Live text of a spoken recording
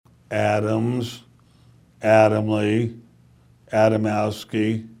Adams, Adamley,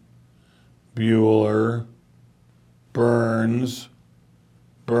 Adamowski, Bueller, Burns,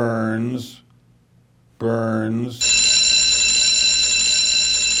 Burns, Burns.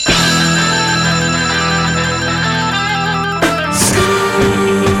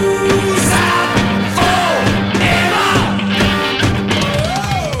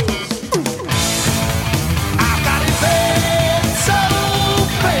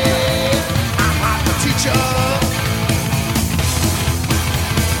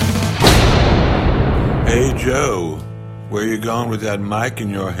 Hey, Joe, where you going with that mic in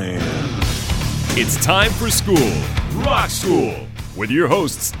your hand? It's time for school, Rock School, with your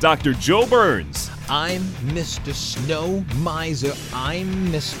hosts, Dr. Joe Burns. I'm Mr. Snow Miser, I'm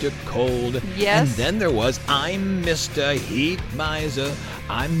Mr. Cold. Yes. And then there was, I'm Mr. Heat Miser,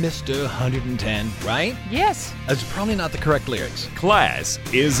 I'm Mr. 110, right? Yes. That's probably not the correct lyrics. Class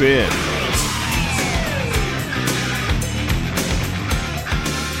is in.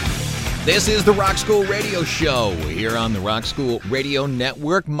 This is the Rock School Radio Show here on the Rock School Radio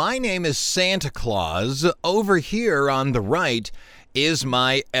Network. My name is Santa Claus. Over here on the right is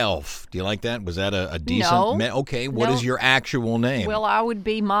my elf. Do you like that? Was that a decent? No. Okay, what is your actual name? Well, I would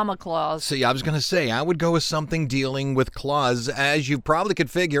be Mama Claus. See, I was going to say, I would go with something dealing with claws. As you probably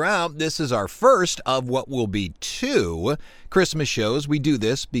could figure out, this is our first of what will be 2 Christmas shows. We do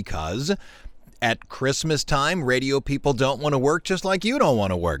this because at Christmas time, radio people don't want to work just like you don't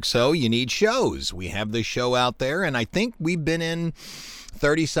want to work. So you need shows. We have this show out there, and I think we've been in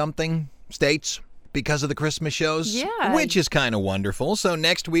 30-something states because of the Christmas shows, yeah, which is kind of wonderful. So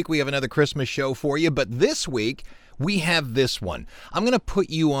next week we have another Christmas show for you, but this week we have this one. I'm going to put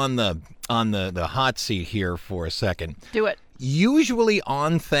you on the hot seat here for a second. Do it. Usually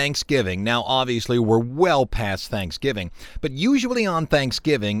on Thanksgiving, now obviously we're well past Thanksgiving, but usually on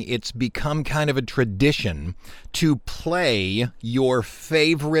Thanksgiving it's become kind of a tradition to play your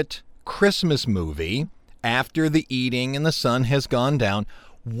favorite Christmas movie after the eating and the sun has gone down.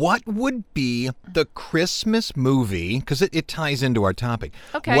 What would be the Christmas movie, because it ties into our topic,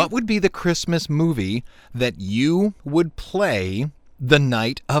 okay, what would be the Christmas movie that you would play the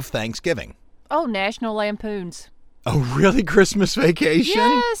night of Thanksgiving? Oh, National Lampoons. Oh, really? Christmas Vacation?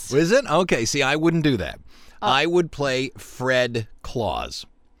 Yes. Is it? Okay, see, I wouldn't do that. I would play Fred Claus.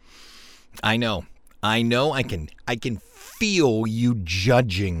 I know. I can feel you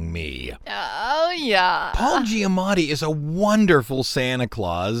judging me. Oh, yeah. Paul Giamatti is a wonderful Santa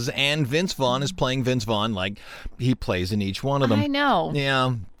Claus, and Vince Vaughn is playing Vince Vaughn like he plays in each one of them. I know.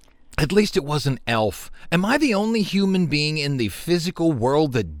 Yeah. At least it was an elf. Am I the only human being in the physical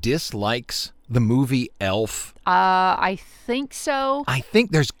world that dislikes the movie Elf? I think so. I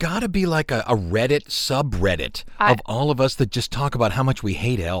think there's got to be like a Reddit subreddit of all of us that just talk about how much we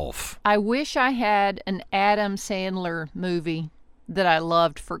hate Elf. I wish I had an Adam Sandler movie that I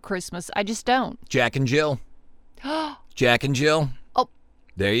loved for Christmas. I just don't. Jack and Jill. Jack and Jill. Oh.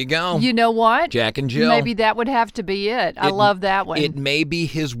 There you go. You know what? Jack and Jill. Maybe that would have to be it. I love that one. It may be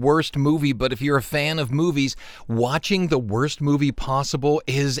his worst movie, but if you're a fan of movies, watching the worst movie possible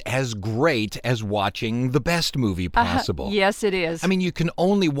is as great as watching the best movie possible. Yes, it is. I mean, you can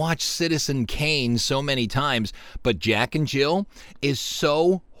only watch Citizen Kane so many times, but Jack and Jill is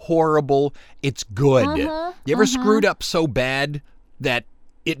so horrible, it's good. You ever screwed up so bad that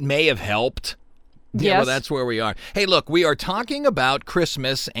it may have helped? Yeah, yes. well, that's where we are. Hey, look, we are talking about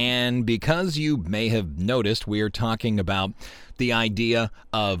Christmas, and because you may have noticed, we are talking about the idea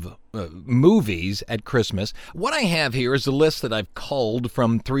of movies at Christmas. What I have here is a list that I've culled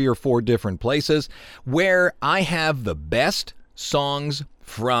from 3 or 4 different places where I have the best songs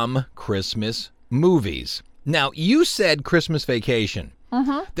from Christmas movies. Now, you said Christmas Vacation.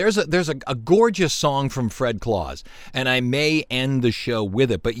 There's a gorgeous song from Fred Claus, and I may end the show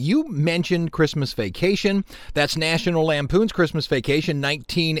with it, but you mentioned Christmas Vacation. That's National Lampoon's Christmas Vacation,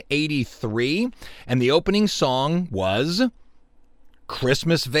 1983, and the opening song was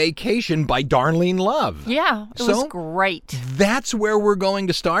Christmas Vacation by Darlene Love. Yeah, it was great. That's where we're going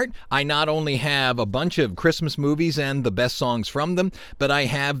to start. I not only have a bunch of Christmas movies and the best songs from them, but I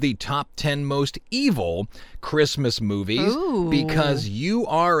have the top 10 most evil Christmas movies. Ooh. Because you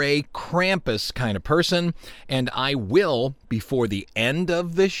are a Krampus kind of person, and I will, before the end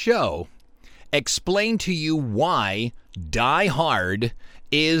of the show, explain to you why Die Hard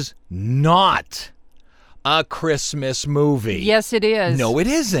is not a Christmas movie. Yes, it is. No, it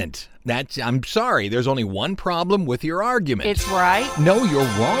isn't. I'm sorry. There's only one problem with your argument. It's right. No, you're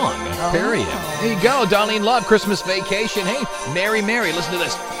wrong. Period. There you go. Darlene Love, Christmas Vacation. Hey, Mary, listen to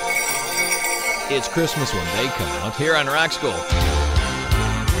this. It's Christmas when they come out here on Rock School.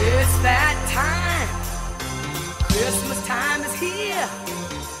 It's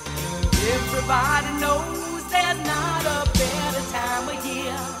Everybody knows there's not a better time of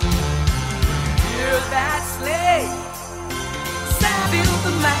year. Hear that sleigh sound, feel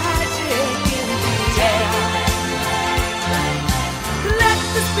the magic in the air. Let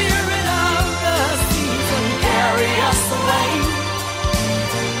the spirit of the season carry us away.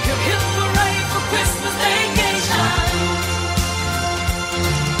 Hip hip hooray for Christmas vacation.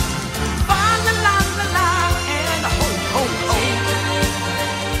 Fa la la la la and ho ho ho.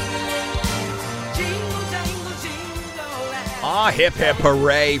 Jingle jangle jingle and Hip hip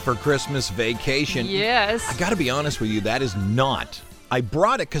hooray for Christmas vacation. Yes. I got to be honest with you, that is not. I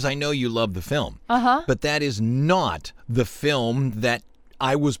brought it because I know you love the film. But that is not the film that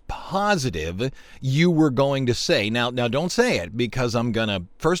I was positive you were going to say. Now don't say it, because I'm going to,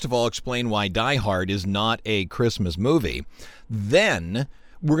 first of all, explain why Die Hard is not a Christmas movie. Then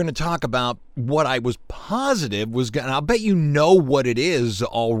we're going to talk about what I was positive was going to, I'll bet you know what it is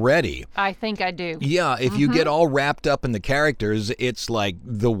already. I think I do. Yeah, if you get all wrapped up in the characters, it's like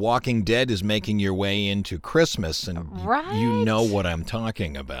The Walking Dead is making your way into Christmas, and you know what I'm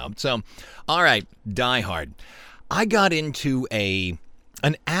talking about. So, all right, Die Hard. I got into an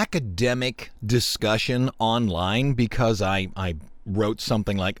academic discussion online because I wrote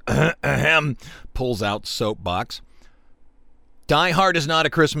something like, pulls out soapbox. Die Hard is not a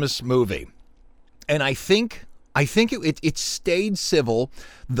Christmas movie. And I think it stayed civil.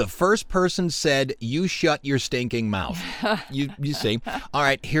 The first person said, "You shut your stinking mouth." You see. All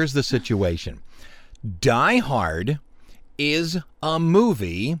right, here's the situation. Die Hard is a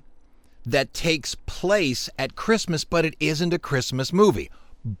movie that takes place at Christmas, but it isn't a Christmas movie.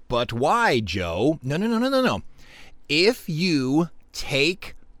 But why, Joe? No. If you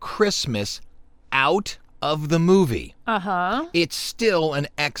take Christmas out of the movie, it's still an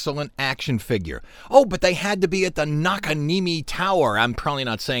excellent action figure. Oh, but they had to be at the Nakanimi Tower. I'm probably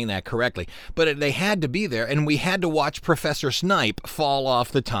not saying that correctly, but they had to be there, and we had to watch Professor Snipe fall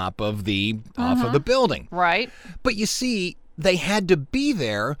off the top of the building. Right. But you see, they had to be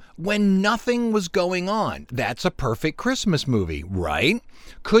there when nothing was going on. That's a perfect Christmas movie, right?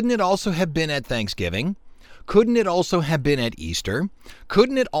 Couldn't it also have been at Thanksgiving? Couldn't it also have been at Easter?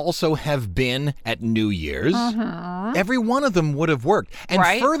 Couldn't it also have been at New Year's? Every one of them would have worked. And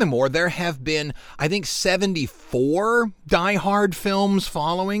furthermore, there have been, I think, 74 Die Hard films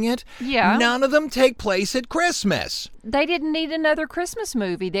following it. Yeah. None of them take place at Christmas. They didn't need another Christmas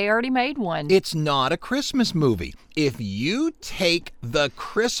movie. They already made one. It's not a Christmas movie. If you take the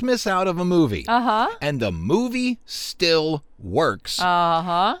Christmas out of a movie and the movie still works,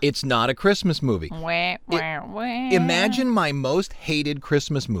 it's not a Christmas movie. Imagine my most hated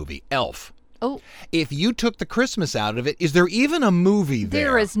Christmas movie, Elf. Oh. If you took the Christmas out of it, is there even a movie there?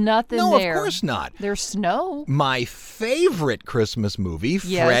 There is nothing no, there. No, of course not. There's snow. My favorite Christmas movie,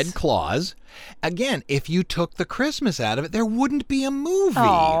 Fred Claus. Again, if you took the Christmas out of it, there wouldn't be a movie.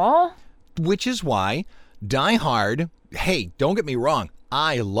 Aww. Which is why Die Hard, hey, don't get me wrong,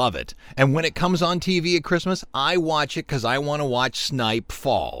 I love it. And when it comes on TV at Christmas, I watch it because I want to watch Snipe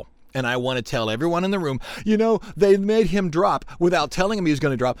fall. And I want to tell everyone in the room, you know, they made him drop without telling him he was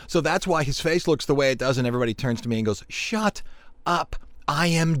going to drop. So that's why his face looks the way it does. And everybody turns to me and goes, "Shut up,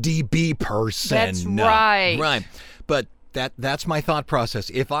 IMDb person." That's right. Right. But that's my thought process.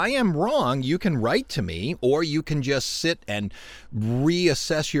 If I am wrong, you can write to me, or you can just sit and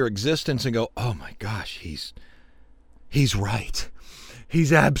reassess your existence and go, "Oh my gosh, he's right.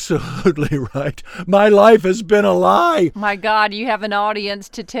 He's absolutely right. My life has been a lie." My God, you have an audience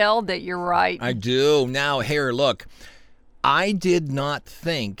to tell that you're right. I do. Now, here, look. I did not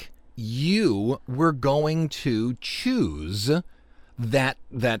think you were going to choose the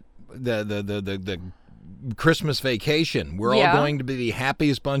Christmas Vacation. We're all going to be the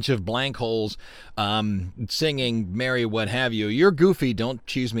happiest bunch of blank holes singing Merry what have you. You're goofy. Don't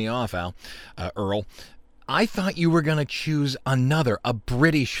cheese me off, Earl. I thought you were going to choose a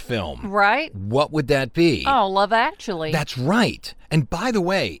British film. Right. What would that be? Oh, Love Actually. That's right. And by the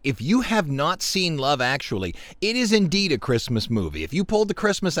way, if you have not seen Love Actually, it is indeed a Christmas movie. If you pulled the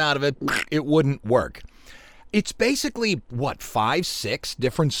Christmas out of it, it wouldn't work. It's basically, 5, 6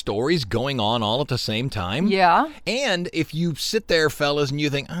 different stories going on all at the same time? Yeah. And if you sit there, fellas, and you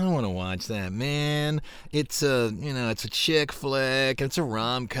think, "I don't want to watch that, man. It's a chick flick, it's a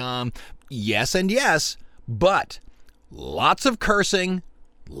rom-com." Yes and yes. But lots of cursing,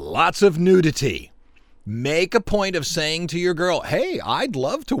 lots of nudity. Make a point of saying to your girl, hey, I'd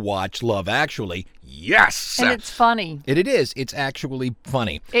love to watch Love Actually. Yes! And it's funny. It is. It's actually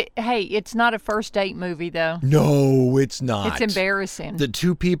funny. Hey, it's not a first date movie, though. No, it's not. It's embarrassing. The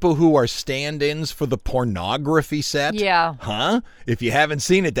two people who are stand-ins for the pornography set? Yeah. Huh? If you haven't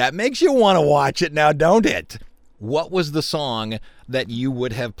seen it, that makes you want to watch it now, don't it? What was the song that you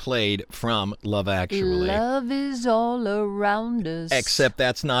would have played from Love Actually? Love is all around us. Except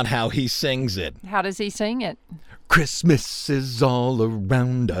that's not how he sings it. How does he sing it? Christmas is all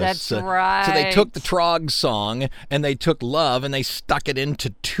around us. That's right. So they took the Trog song and they took love and they stuck it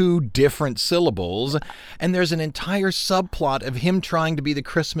into two different syllables. And there's an entire subplot of him trying to be the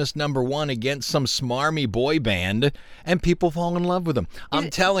Christmas #1 against some smarmy boy band, and people fall in love with him.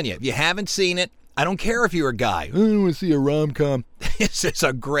 I'm telling you, if you haven't seen it, I don't care if you're a guy. I don't want to see a rom-com. This is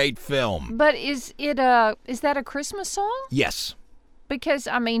a great film. But is that a Christmas song? Yes. Because,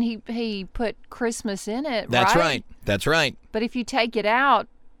 I mean, he put Christmas in it, That's right? right. That's right. But if you take it out,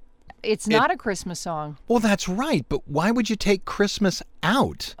 it's not a Christmas song. Well, that's right. But why would you take Christmas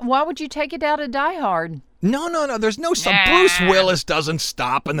out? Why would you take it out of Die Hard? No. There's no song. Bruce Willis doesn't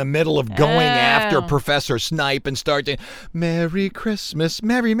stop in the middle of going after Professor Snipe and start to, Merry Christmas,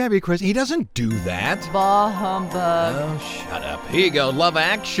 Merry Christmas. He doesn't do that. Bah humbug. Oh, shut up. Here you go. Love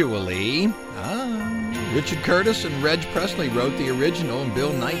Actually. Richard Curtis and Reg Presley wrote the original, and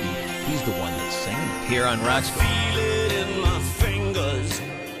Bill Nighy, he's the one that's singing it here on Rock School. I feel it in my fingers.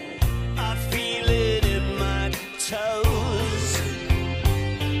 I feel it in my toes.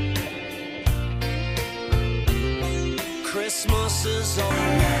 Christmas is on.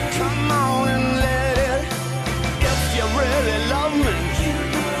 Come on and let it. If you really love me,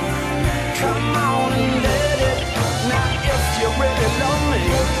 come on and let it. Now, if you really love me,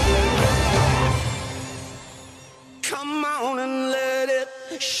 come on and let it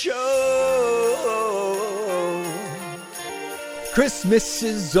show. Christmas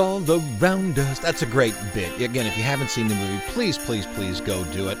is all around us. That's a great bit. Again, if you haven't seen the movie, please go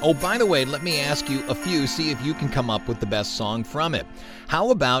do it. Oh, by the way, let me ask you a few, see if you can come up with the best song from it. How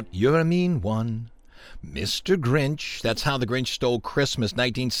about You're a Mean One, Mr. Grinch? That's How the Grinch Stole Christmas,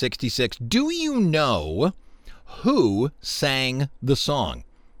 1966. Do you know who sang the song?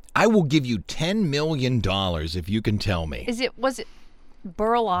 I will give you $10 million if you can tell me. Was it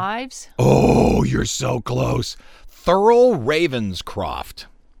Burl Ives? Oh, you're so close. Thurl Ravenscroft.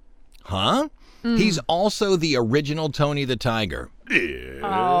 Huh? He's also the original Tony the Tiger.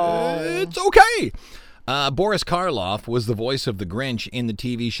 It's okay. Boris Karloff was the voice of the Grinch in the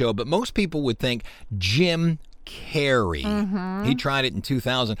TV show, but most people would think Jim Carrey. He tried it in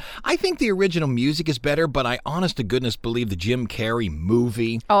 2000. I think the original music is better, but I honest to goodness believe the Jim Carrey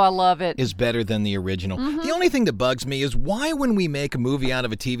movie I love it. is better than the original. The only thing that bugs me is why when we make a movie out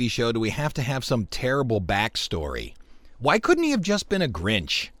of a TV show do we have to have some terrible backstory? Why couldn't he have just been a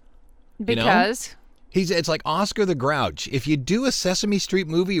Grinch? Because It's like Oscar the Grouch. If you do a Sesame Street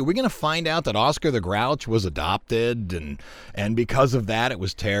movie, are we going to find out that Oscar the Grouch was adopted and because of that it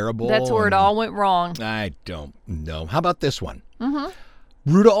was terrible? that's where it all went wrong. I don't know. How about this one?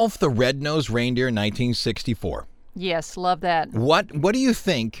 Rudolph the Red-Nosed Reindeer, 1964. Yes, love that. What do you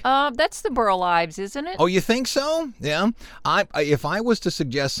think? That's the Burl Ives, isn't it? Oh, you think so? Yeah. If I was to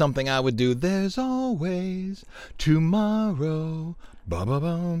suggest something, I would do There's Always Tomorrow. Ba ba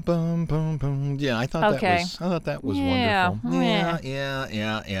bum bum bum bum. Yeah, I thought that was wonderful.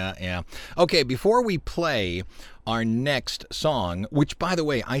 Yeah. Okay, before we play our next song, which by the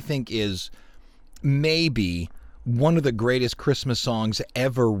way I think is maybe one of the greatest Christmas songs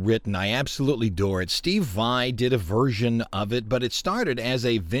ever written. I absolutely adore it. Steve Vai did a version of it, but it started as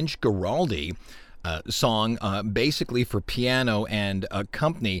a Vince Guaraldi song, basically for piano and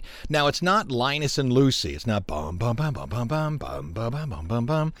company. Now, it's not Linus and Lucy. It's not bum bum bum bum bum bum bum bum bum bum bum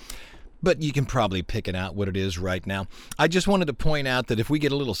bum. But you can probably pick it out what it is right now. I just wanted to point out that if we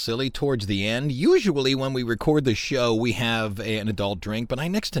get a little silly towards the end, usually when we record the show, we have an adult drink, but I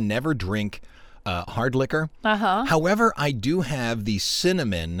next to never drink hard liquor. However, I do have the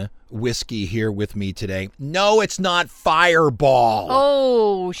cinnamon whiskey here with me today. No, it's not Fireball.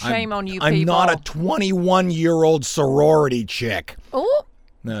 Oh, shame on you people. I'm not a 21-year-old sorority chick. Oh.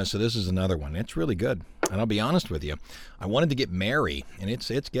 No, so this is another one. It's really good. And I'll be honest with you. I wanted to get merry, and it's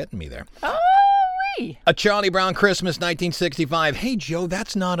getting me there. Oh-wee. A Charlie Brown Christmas, 1965. Hey, Joe,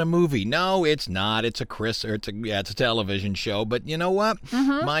 that's not a movie. No, it's not. It's a television show. But you know what?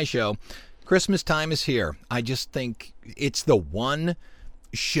 My show. Christmas time is here. I just think it's the one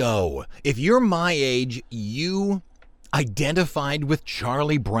show. If you're my age, you identified with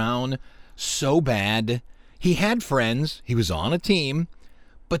Charlie Brown so bad. He had friends. He was on a team.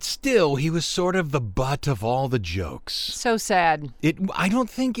 but still, he was sort of the butt of all the jokes. So sad. I don't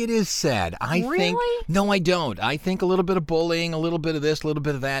think it is sad. No, I don't. I think a little bit of bullying, a little bit of this, a little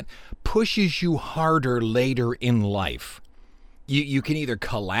bit of that pushes you harder later in life. You can either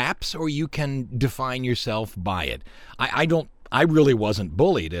collapse or you can define yourself by it. I really wasn't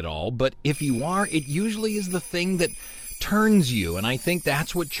bullied at all, but if you are, it usually is the thing that turns you, and I think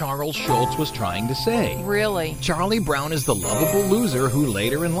that's what Charles Schulz was trying to say. Really? Charlie Brown is the lovable loser who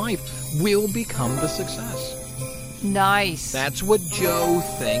later in life will become the success. Nice. That's what Joe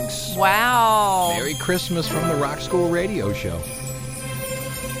thinks. Wow. Merry Christmas from the Rock School Radio Show.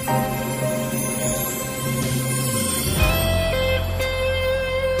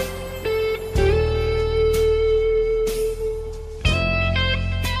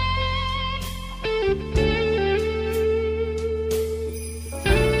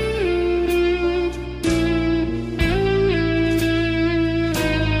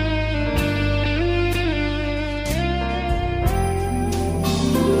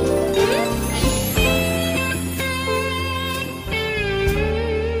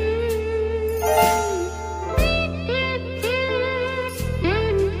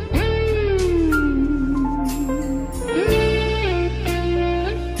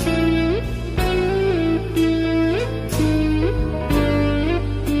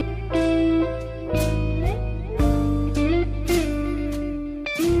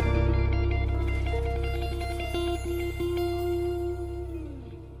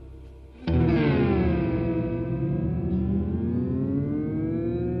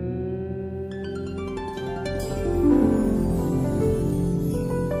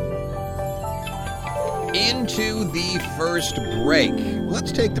 Into the first break.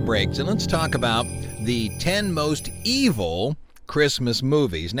 Let's take the breaks and let's talk about the 10 most evil Christmas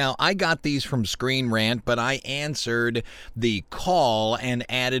movies. Now, I got these from Screen Rant, but I answered the call and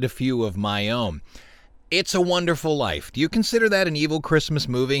added a few of my own. It's a Wonderful Life. Do you consider that an evil Christmas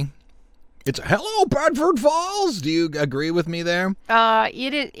movie? It's Hello, Bradford Falls. Do you agree with me there?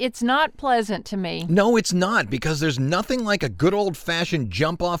 It's not pleasant to me. No, it's not, because there's nothing like a good old-fashioned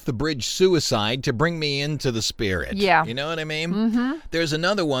jump-off-the-bridge suicide to bring me into the spirit. Yeah. You know what I mean? Mm-hmm. There's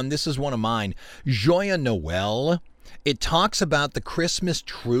another one. This is one of mine. Joyeux Noël. It talks about the Christmas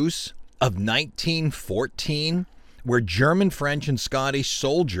truce of 1914, where German, French, and Scottish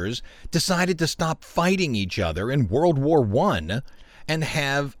soldiers decided to stop fighting each other in World War I and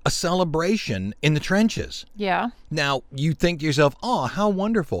have a celebration in the trenches. Yeah. Now, you think to yourself, oh, how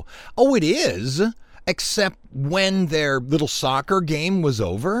wonderful. Oh, it is, except when their little soccer game was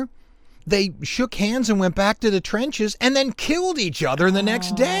over, they shook hands and went back to the trenches and then killed each other the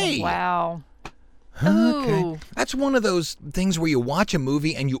next day. Wow. Okay. Ooh. That's one of those things where you watch a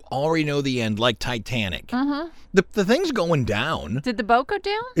movie and you already know the end, like Titanic. Mm-hmm. The thing's going down. Did the boat go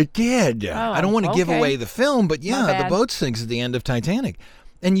down? It did. Oh, I don't want to give okay. away the film, but My yeah, the bad. boat sinks at the end of Titanic.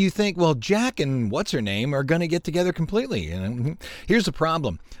 And you think, well, Jack and what's-her-name are going to get together completely. And here's the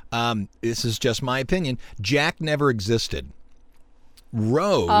problem. This is just my opinion. Jack never existed.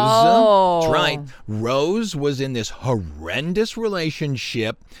 Rose, Oh. that's right. Rose was in this horrendous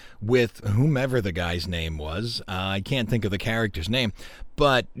relationship with whomever the guy's name was. I can't think of the character's name,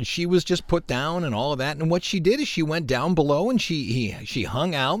 but she was just put down and all of that. And what she did is she went down below and she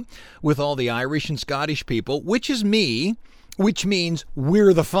hung out with all the Irish and Scottish people, which is me, which means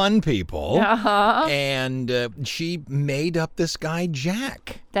we're the fun people. Uh-huh. And she made up this guy,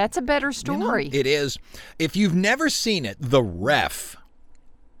 Jack. That's a better You know, story. it is. If you've never seen it, The Ref.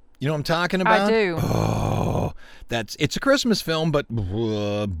 You know what I'm talking about? I do. Oh, it's a Christmas film, but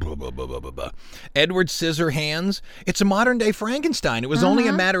Edward Scissorhands. It's a modern day Frankenstein. It was only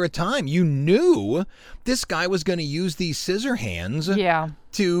a matter of time. You knew this guy was going to use these scissor hands Yeah.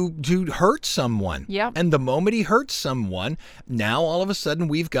 to hurt someone. Yep. And the moment he hurts someone, now all of a sudden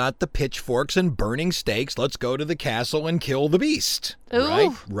we've got the pitchforks and burning stakes. Let's go to the castle and kill the beast.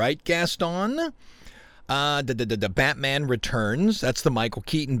 Ooh. Right, Gaston? The Batman Returns. That's the Michael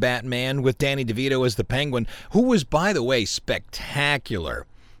Keaton Batman with Danny DeVito as the Penguin, who was, by the way, spectacular.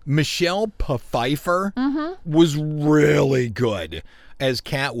 Michelle Pfeiffer was really good as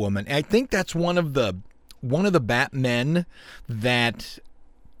Catwoman. I think that's one of the Batmen that,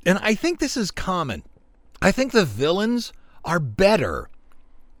 and I think this is common. I think the villains are better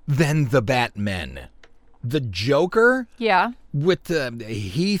than the Batmen. The Joker Yeah. with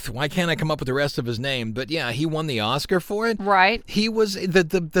Heath, why can't I come up with the rest of his name? But yeah, he won the Oscar for it. Right. He was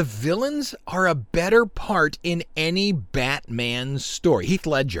the villains are a better part in any Batman story. Heath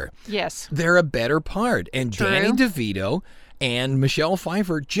Ledger, Yes. they're a better part, and True. Danny DeVito and Michelle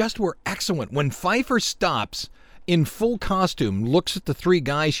Pfeiffer just were excellent. When Pfeiffer stops in full costume, looks at the three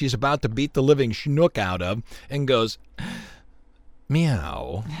guys she's about to beat the living schnook out of, and goes,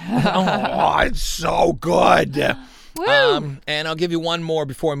 meow. Oh, it's so good. Woo! And I'll give you one more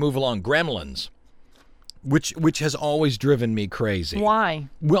before I move along. Gremlins, which has always driven me crazy. Why?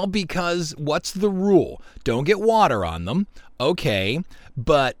 Well, because what's the rule? Don't get water on them. Okay.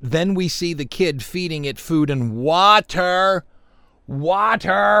 But then we see the kid feeding it food and water.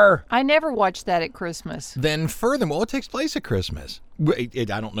 Water. I never watched that at Christmas. Then furthermore, it takes place at Christmas. I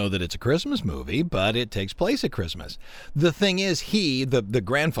don't know that it's a Christmas movie, but it takes place at Christmas. The thing is, the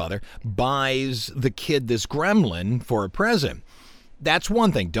grandfather, buys the kid this gremlin for a present. That's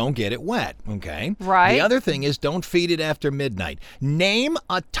one thing. Don't get it wet, okay? Right. The other thing is don't feed it after midnight. Name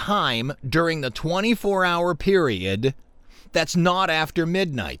a time during the 24-hour period that's not after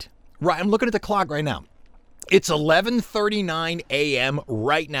midnight. Right, I'm looking at the clock right now. It's 11:39 a.m.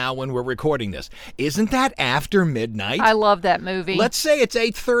 right now when we're recording this. Isn't that after midnight? I love that movie. Let's say it's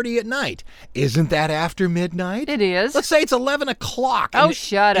 8:30 at night. Isn't that after midnight? It is. Let's say it's 11 o'clock. Oh,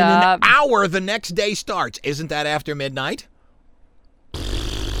 shut and up. an hour the next day starts. Isn't that after midnight?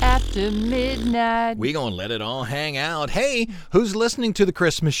 After midnight. We gonna let it all hang out. Hey, who's listening to the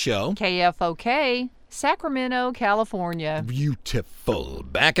Christmas show? KFOK, Sacramento, California. Beautiful.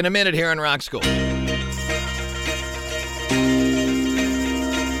 Back in a minute here on Rock School.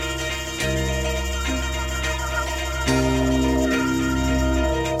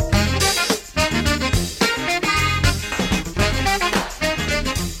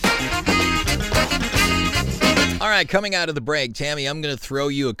 All right, coming out of the break, Tammy, I'm going to throw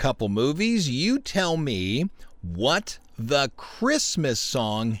you a couple movies. You tell me what the Christmas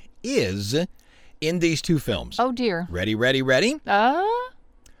song is in these two films. Oh, dear. Ready, ready, ready?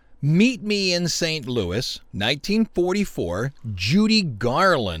 Meet Me in St. Louis, 1944. Judy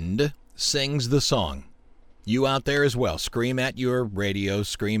Garland sings the song. You out there as well. Scream at your radio,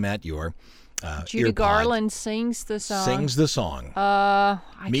 scream at your Judy earpod. Garland sings the song. Sings the song.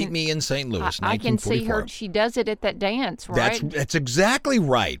 Meet Me in St. Louis, I can 1944. see her. She does it at that dance, right? That's exactly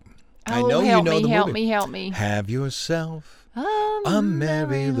right. I know help you know me, the help movie. me, help me. Have yourself A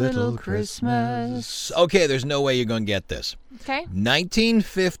merry little Christmas. Okay, there's no way you're going to get this. Okay.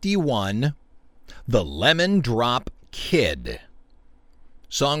 1951, The Lemon Drop Kid.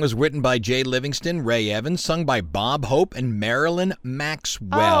 Song was written by Jay Livingston, Ray Evans, sung by Bob Hope and Marilyn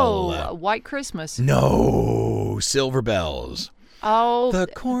Maxwell. Oh, White Christmas. No, Silver Bells. Oh, The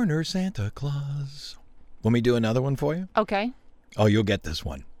Corner Santa Claus. Want me to do another one for you? okay. Oh, you'll get this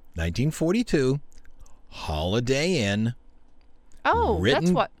one. 1942, Holiday Inn. Oh, Written-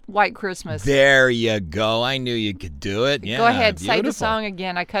 that's what White Christmas. There you go. I knew you could do it. Yeah, Go ahead, say the beautiful. song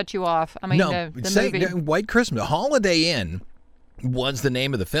again. I cut you off. I mean, No, the say movie. White Christmas. Holiday Inn was the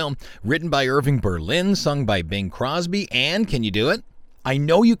name of the film, written by Irving Berlin, sung by Bing Crosby, and can you do it? I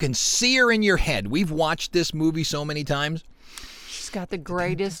know you can see her in your head. We've watched this movie so many times. She's got the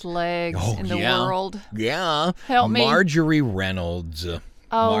greatest legs Oh, in the yeah. world. Yeah. Help me. Marjorie Reynolds.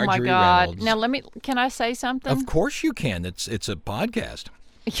 Oh my Marjorie God! Reynolds. Now can I say something? Of course you can. It's a podcast.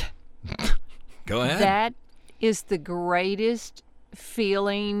 Go ahead. That is the greatest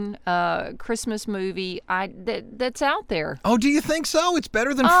feeling Christmas movie that's out there. Oh, do you think so? It's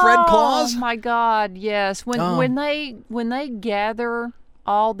better than Fred Claus? Oh my God! Yes, when Oh. when they gather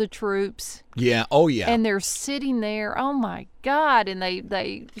all the troops Yeah. Oh, yeah. and they're sitting there, oh my God, and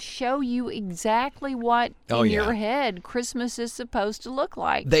they show you exactly what Oh, in yeah. your head Christmas is supposed to look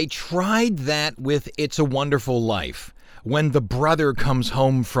like. They tried that with It's a Wonderful Life when the brother comes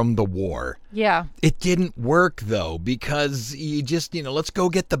home from the war. Yeah. It didn't work, though, because you just, let's go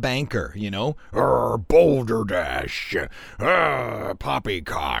get the banker, Boulder Dash,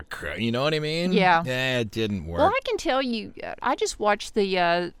 Poppycock, you know what I mean? Yeah. It didn't work. Well, I can tell you, I just watched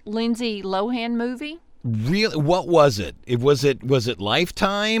the Lindsay Lohan movie. Really? What was it? Was it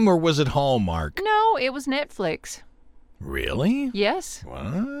Lifetime or was it Hallmark? No, it was Netflix. Really? Yes.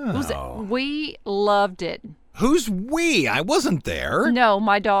 Wow. We loved it. Who's we? I wasn't there. No,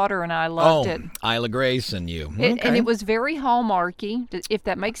 my daughter and I loved it. Isla Grace and you. And Okay. it was very Hallmarky, if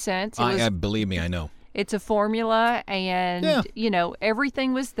that makes sense. I believe me, I know. It's a formula, and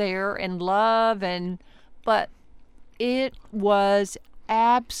everything was there, and love, but it was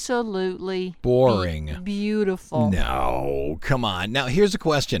absolutely Boring. beautiful. No, come on. Now, here's a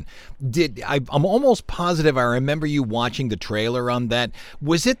question. I'm almost positive I remember you watching the trailer on that.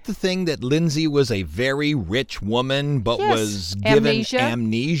 Was it the thing that Lindsay was a very rich woman but Yes. was given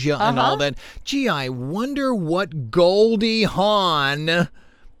amnesia and all that? Gee, I wonder what Goldie Hawn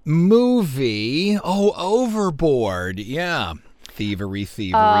movie. Oh, Overboard. Yeah. Thievery.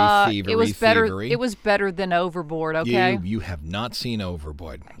 It was better. It was better than Overboard. Okay. You have not seen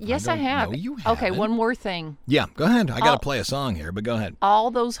Overboard. Yes, I have. No, you haven't. Okay, one more thing. Yeah, go ahead. I got to play a song here, but go ahead.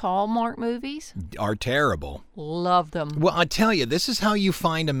 All those Hallmark movies Are terrible. Love them. Well, I tell you, this is how you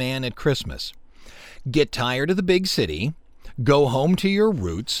find a man at Christmas. Get tired of the big city, go home to your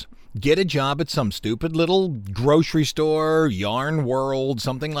roots, get a job at some stupid little grocery store, Yarn World,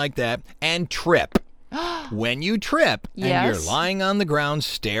 something like that, and trip. When you trip and Yes. you're lying on the ground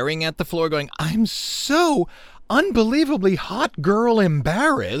staring at the floor going, I'm so unbelievably hot girl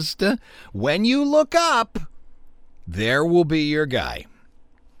embarrassed, when you look up, there will be your guy.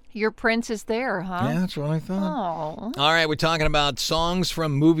 Your prince is there, huh? Yeah, that's what I thought. Oh. All right, we're talking about songs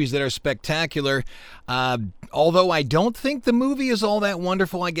from movies that are spectacular. Although I don't think the movie is all that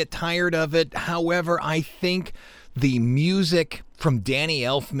wonderful, I get tired of it. However, I think the music from Danny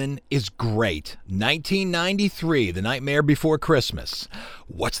Elfman is great. 1993, The Nightmare Before Christmas.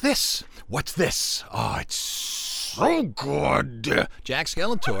 What's this? What's this? Oh, it's so good. Jack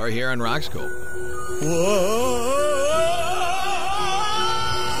Skellefteau here on Rock School.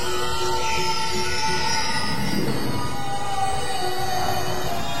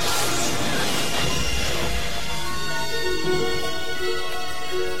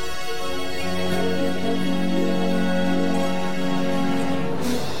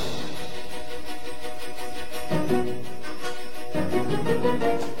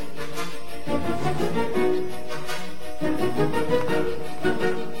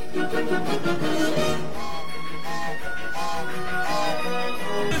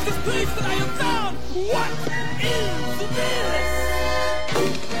 Is this place that I have found? What is this?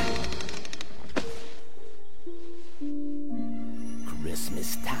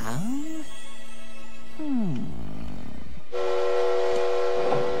 Christmas time?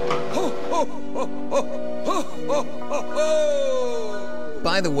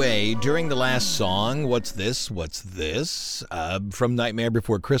 By the way, during the last song, What's This? What's This? From Nightmare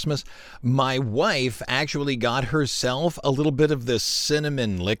Before Christmas, my wife actually got herself a little bit of this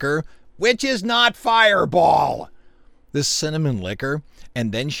cinnamon liquor, which is not Fireball. This cinnamon liquor,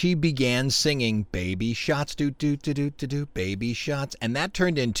 and then she began singing Baby Shots, do, baby shots, and that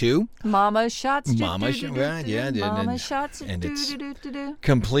turned into Mama shots. Mama shots, right, yeah. Mama shots. And it's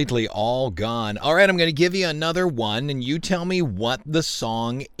completely all gone. All right, I'm going to give you another one, and you tell me what the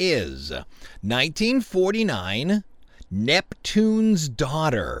song is. 1949, Neptune's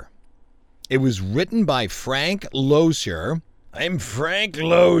Daughter. It was written by Frank Loescher. I'm Frank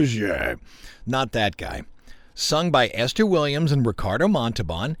Loescher. Not that guy. Sung by Esther Williams and Ricardo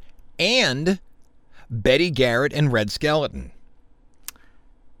Montalban, and Betty Garrett and Red Skelton.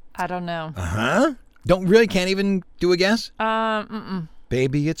 I don't know. Can't even do a guess?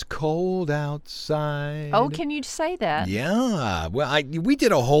 Baby, it's cold outside. Oh, can you say that? Yeah. Well, we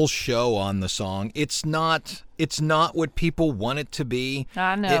did a whole show on the song. It's not what people want it to be.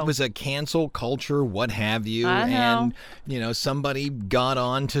 I know. It was a cancel culture, what have you. I know. And, somebody got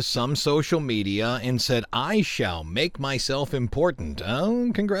on to some social media and said, I shall make myself important.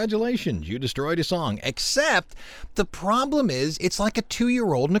 Oh, congratulations. You destroyed a song. Except the problem is it's like a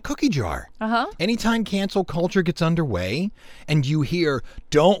 2-year-old in a cookie jar. Uh-huh. Anytime cancel culture gets underway and you hear,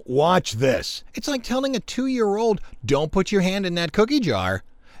 don't watch this, it's like telling a 2-year-old, don't put your hand in that cookie jar.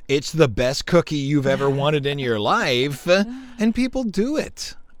 It's the best cookie you've ever wanted in your life. And people do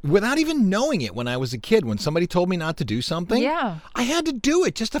it without even knowing it. When I was a kid, when somebody told me not to do something, Yeah. I had to do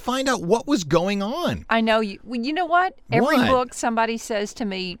it just to find out what was going on. I know. You know what? Every What? book somebody says to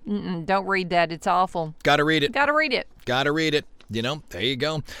me, don't read that. It's awful. Got to read it. Got to read it. Got to read it. There you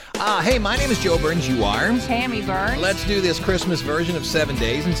go. Hey, my name is Joe Burns. You are? Tammy Burns. Let's do this Christmas version of 7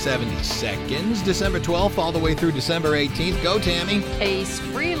 Days and 70 Seconds. December 12th all the way through December 18th. Go, Tammy. A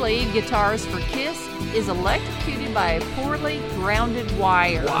spree lead guitarist for Kiss is electrocuted by a poorly grounded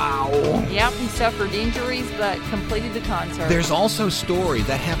wire. Wow. Yep, he suffered injuries but completed the concert. There's also stories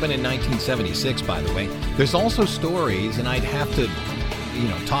that happened in 1976, by the way. There's also stories, and I'd have to,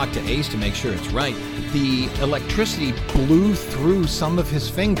 talk to Ace to make sure it's right. The electricity blew through some of his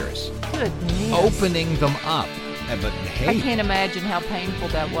fingers, Goodness. opening them up. But hey, I can't imagine how painful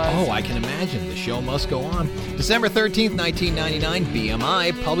that was. oh, I can imagine. The show must go on. December 13th, 1999,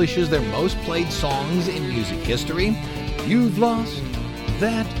 BMI publishes their most played songs in music history. You've Lost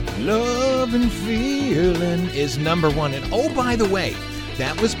That Love and Feeling is #1. And oh, by the way,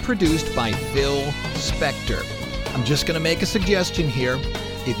 that was produced by Phil Spector. I'm just going to make a suggestion here.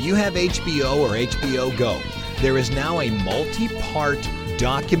 If you have HBO or HBO Go, there is now a multi-part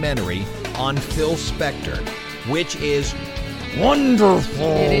documentary on Phil Spector, which is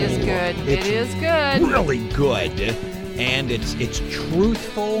wonderful. It is good. It's it is good. really good. and it's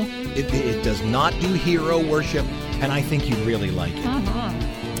truthful. It does not do hero worship, and I think you'd really like it.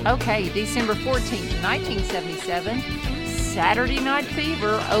 Okay, December 14th, 1977, Saturday Night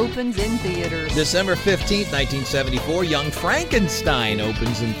Fever opens in theaters. December 15th, 1974, Young Frankenstein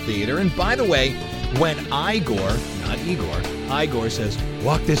opens in theater. And by the way, when Igor says,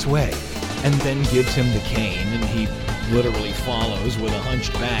 "Walk this way," and then gives him the cane, and he literally follows with a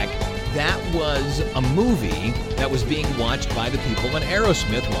hunched back, that was a movie that was being watched by the people in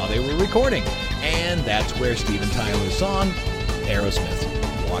Aerosmith while they were recording. And that's where Steven Tyler's song, Aerosmith,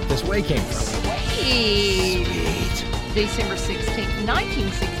 Walk This Way, came from. Sweet. December 16th,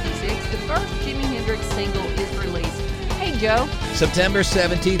 1966, the first Jimi Hendrix single is released. Hey, Joe. September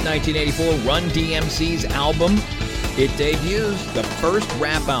 17th, 1984, Run DMC's album. It debuts, the first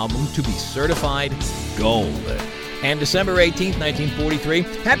rap album to be certified gold. And December 18th, 1943,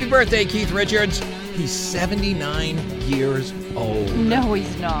 happy birthday, Keith Richards. He's 79 years old. No,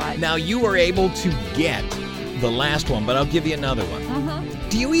 he's not. Now, you were able to get the last one, but I'll give you another one.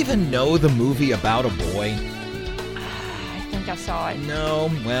 Do you even know the movie about a boy? I think I saw it. No,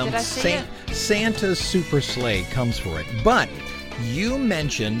 well, Did I see it? Santa's Super Sleigh comes for it. But you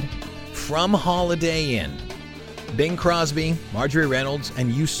mentioned From Holiday Inn, Bing Crosby, Marjorie Reynolds,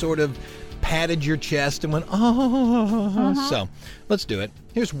 and you sort of patted your chest and went, oh. So let's do it.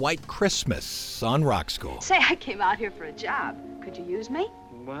 Here's White Christmas on Rock School. Say, I came out here for a job. Could you use me?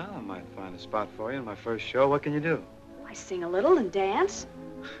 Well, I might find a spot for you in my first show. What can you do? I sing a little and dance.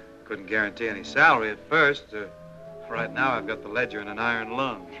 Couldn't guarantee any salary at first. Right now, I've got the ledger and an iron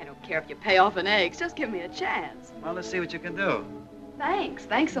lung. I don't care if you pay off in eggs. Just give me a chance. Well, let's see what you can do. Thanks.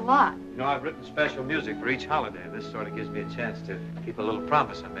 Thanks a lot. You know, I've written special music for each holiday. This sort of gives me a chance to keep a little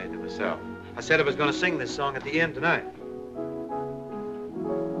promise I made to myself. I said I was going to sing this song at the end tonight.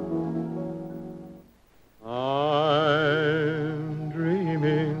 I'm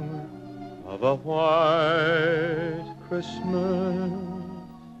dreaming of a white Christmas,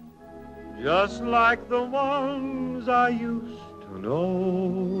 just like the ones I used to know,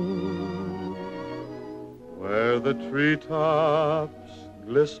 where the treetops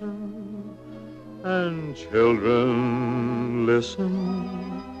glisten and children listen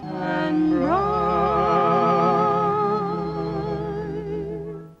and rhyme.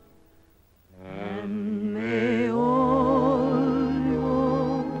 And may all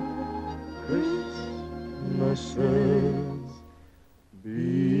your Christmases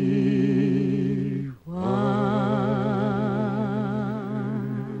be white.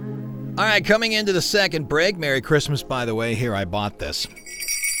 All right, coming into the second break. Merry Christmas, by the way. Here, I bought this.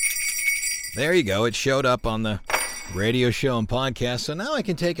 There you go. It showed up on the radio show and podcast, so now I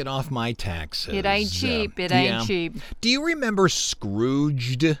can take it off my taxes. It ain't cheap. It ain't cheap. Do you remember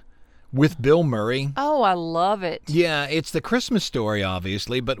Scrooged with Bill Murray? Oh, I love it. Yeah, it's the Christmas story,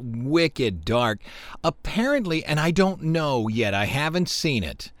 obviously, but wicked dark. Apparently, and I don't know yet, I haven't seen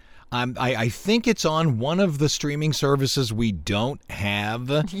it. I think it's on one of the streaming services we don't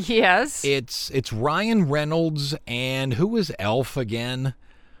have. Yes. It's Ryan Reynolds, and who was Elf again?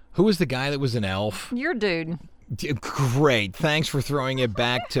 Who was the guy that was an elf? Your dude. Great. Thanks for throwing it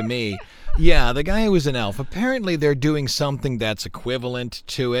back to me. Yeah, the guy who was an elf. Apparently they're doing something that's equivalent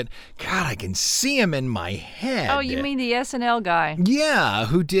to it. God, I can see him in my head. Oh, you mean the SNL guy? Yeah,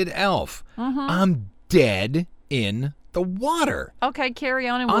 who did Elf. I'm dead in the water. Okay, carry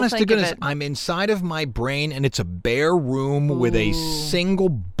on and we'll Honest to think goodness, of it. I'm inside of my brain and it's a bare room with a single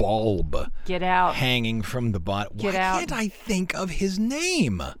bulb Get out. hanging from the bottom. Get Why out. can't I think of his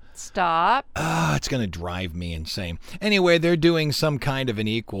name? Stop. It's going to drive me insane. Anyway, they're doing some kind of an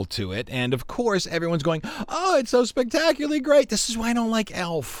equal to it. And of course, everyone's going, oh, it's so spectacularly great. This is why I don't like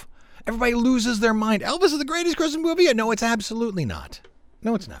Elf. Everybody loses their mind. Elvis is the greatest Christmas movie. No, it's absolutely not.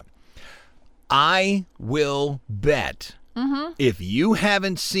 No, it's not. I will bet if you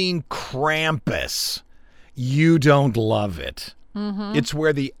haven't seen Krampus, you don't love it. It's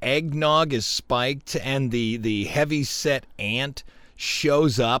where the eggnog is spiked and the heavy-set aunt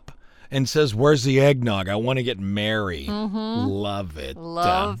shows up and says, where's the eggnog? I want to get married. Love it.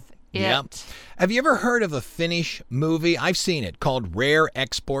 Love it. Yep. Have you ever heard of a Finnish movie? I've seen it, called Rare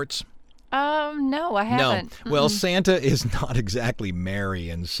Exports. No, I haven't. No. Well, Santa is not exactly merry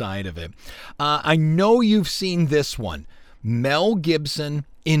inside of it. I know you've seen this one. Mel Gibson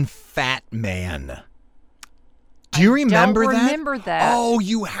in Fat Man. Do you remember that? I don't remember that. Oh,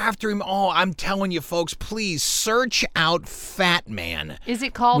 you have to remember. Oh, I'm telling you, folks, please search out Fat Man. Is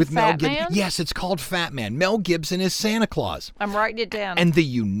it called Fat Man? Yes, it's called Fat Man. Mel Gibson is Santa Claus. I'm writing it down. And the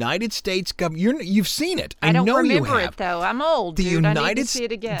United States government, you've seen it. I don't know remember you have. it, though. I'm old, dude. I need to see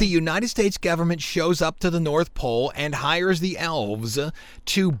it again. The United States government shows up to the North Pole and hires the elves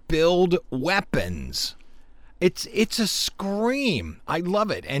to build weapons. It's a scream. I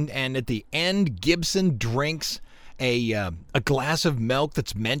love it. And at the end, Gibson drinks a glass of milk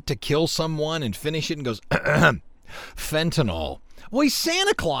that's meant to kill someone and finish it and goes, fentanyl. Well, he's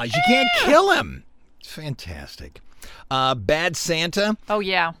Santa Claus. You can't kill him. It's fantastic. Bad Santa. Oh,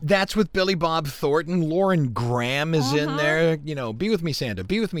 yeah. That's with Billy Bob Thornton. Lauren Graham is in there. You know, be with me, Santa.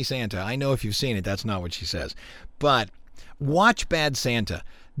 Be with me, Santa. I know if you've seen it, that's not what she says. But watch Bad Santa.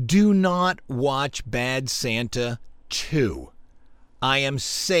 Do not watch Bad Santa 2. I am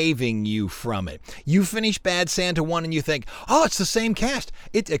saving you from it. You finish Bad Santa 1 and you think, oh, it's the same cast,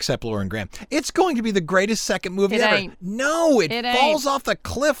 except Lauren Graham. It's going to be the greatest second movie ever. Ain't. No, it falls ain't. off the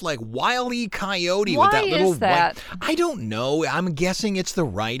cliff like Wile E. Coyote Why with that little is that? white. I don't know. I'm guessing it's the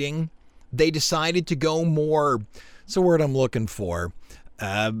writing. They decided to go more, what's the word I'm looking for?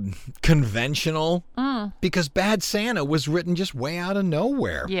 Conventional, because Bad Santa was written just way out of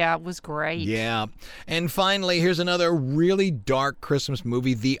nowhere. Yeah, it was great. Yeah. And finally, here's another really dark Christmas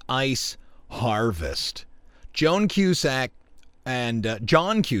movie, The Ice Harvest. Joan Cusack and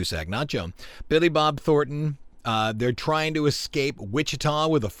John Cusack, not Joan, Billy Bob Thornton. They're trying to escape Wichita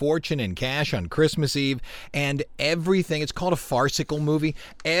with a fortune and cash on Christmas Eve, and everything, it's called a farcical movie,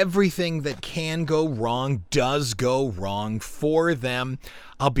 everything that can go wrong does go wrong for them.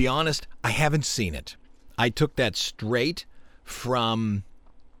 I'll be honest, I haven't seen it. I took that straight from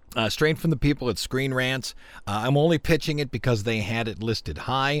the people at Screen Rants. I'm only pitching it because they had it listed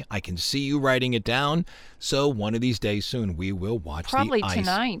high. I can see you writing it down. So one of these days soon, we will watch Probably The Ice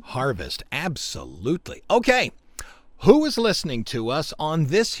tonight. Harvest. Absolutely. Okay. Who is listening to us on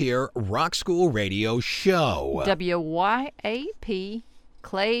this here Rock School Radio show? WYAP,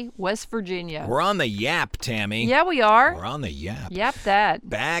 Clay, West Virginia. We're on the Yap, Tammy. Yeah, we are. We're on the Yap. Yap that.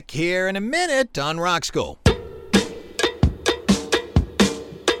 Back here in a minute on Rock School.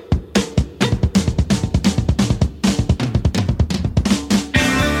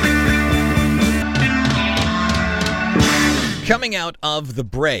 Coming out of the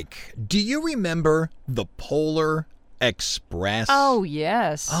break, do you remember the Polar Express? Oh,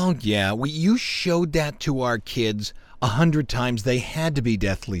 yes. Oh, yeah. You showed that to our kids 100 times. They had to be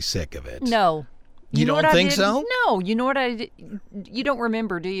deathly sick of it. No. You know don't what I think did? so? No. You know what I did? You don't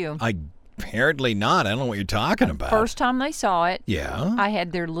remember, do you? Apparently not. I don't know what you're talking about. First time they saw it, Yeah. I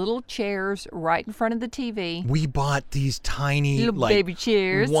had their little chairs right in front of the TV. We bought these tiny, Little baby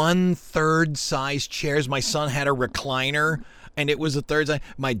chairs. 1/3 size chairs. My son had a recliner, and it was a third size.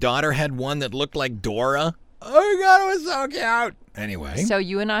 My daughter had one that looked like Dora. Oh, my God, it was so cute. Anyway. So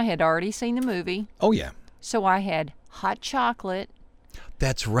you and I had already seen the movie. Oh, yeah. So I had hot chocolate.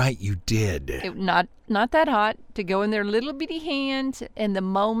 That's right, you did. Not that hot, to go in their little bitty hands. And the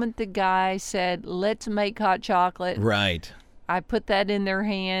moment the guy said, "Let's make hot chocolate," Right. I put that in their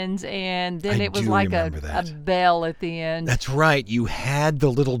hands, and then I it was do like a remember that. bell at the end. That's right. You had the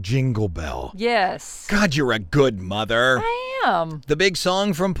little jingle bell. Yes. God, you're a good mother. I am. The big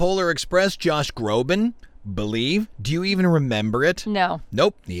song from Polar Express, Josh Groban, Believe. Do you even remember it? No.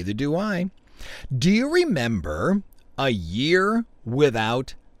 Nope, neither do I. Do you remember A Year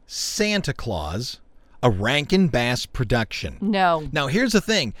Without Santa Claus, a Rankin Bass production? No. Now, here's the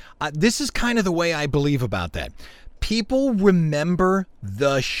thing. This is kind of the way I believe about that. People remember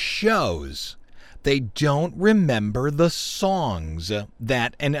the shows. They don't remember the songs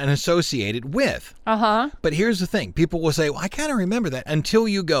that and associated with. Uh-huh. But here's the thing. People will say, well, I kind of remember that until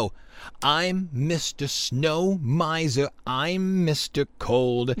you go, I'm Mr. Snow Miser, I'm Mr.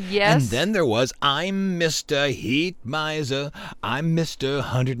 Cold. Yes. And then there was, I'm Mr. Heat Miser, I'm Mr.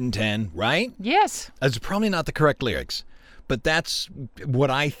 110, right? Yes. That's probably not the correct lyrics, but that's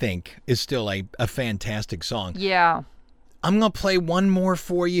what I think is still a fantastic song. Yeah. I'm going to play one more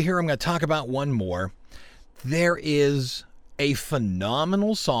for you here. I'm going to talk about one more. There is a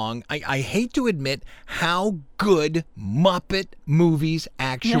phenomenal song. I hate to admit how good Muppet movies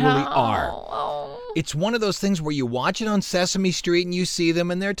actually are. It's one of those things where you watch it on Sesame Street and you see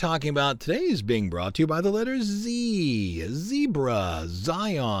them and they're talking about today is being brought to you by the letter Z, Zebra,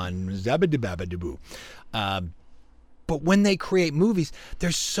 Zion, Zabadibabadiboo. But when they create movies,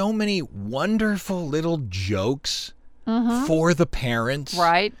 there's so many wonderful little jokes for the parents.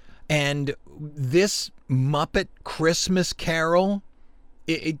 Right. And this Muppet Christmas Carol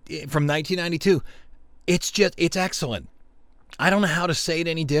from 1992, It's excellent. I don't know how to say it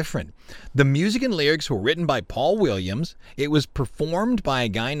any different. The music and lyrics were written by Paul Williams. It was performed by a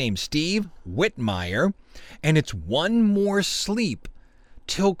guy named Steve Whitmire, and it's One More Sleep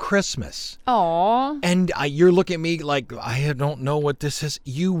Till Christmas. Aww. And you're looking at me like, I don't know what this is.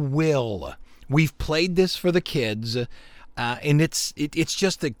 You will. We've played this for the kids, and it's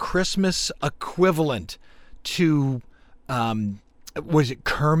just the Christmas equivalent to, was it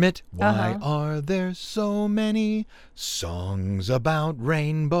Kermit? Why are there so many songs about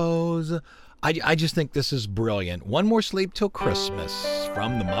rainbows? I just think this is brilliant. One More Sleep Till Christmas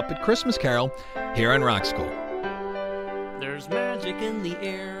from the Muppet Christmas Carol here on Rock School. There's magic in the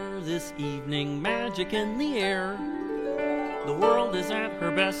air this evening, magic in the air. The world is at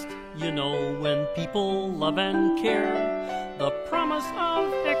her best, you know, when people love and care. The promise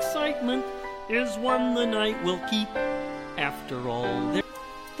of excitement is one the night will keep. After all,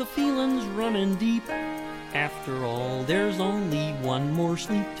 the feeling's running deep. After all, there's only one more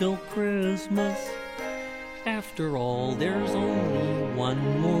sleep till Christmas. After all, there's only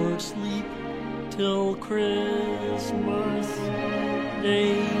one more sleep till Christmas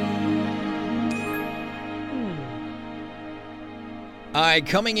Day. All right,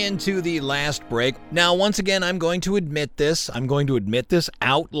 coming into the last break. Now, once again, I'm going to admit this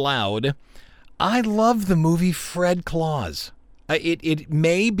out loud. I love the movie Fred Claus. It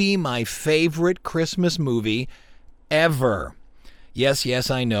may be my favorite Christmas movie ever. Yes,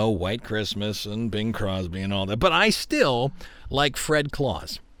 I know, White Christmas and Bing Crosby and all that, but I still like Fred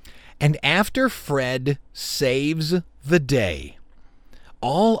Claus. And after Fred saves the day,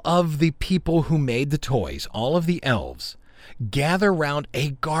 all of the people who made the toys, all of the elves, gather round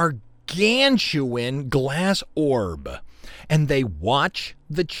a gargantuan glass orb, and they watch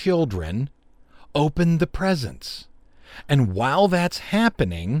the children open the presents. And while that's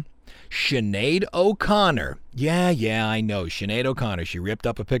happening, Sinead O'Connor, yeah, I know, Sinead O'Connor, she ripped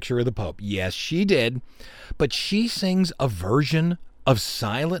up a picture of the Pope. Yes, she did. But she sings a version of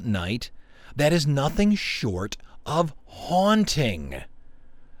Silent Night that is nothing short of haunting.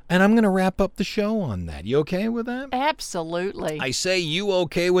 And I'm going to wrap up the show on that. You okay with that? Absolutely. I say you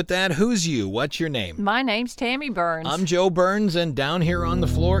okay with that? Who's you? What's your name? My name's Tammy Burns. I'm Joe Burns, and down here on the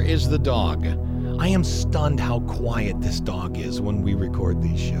floor is the dog. I am stunned how quiet this dog is when we record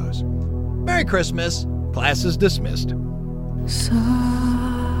these shows. Merry Christmas. Class is dismissed. Silent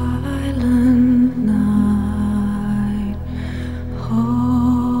night.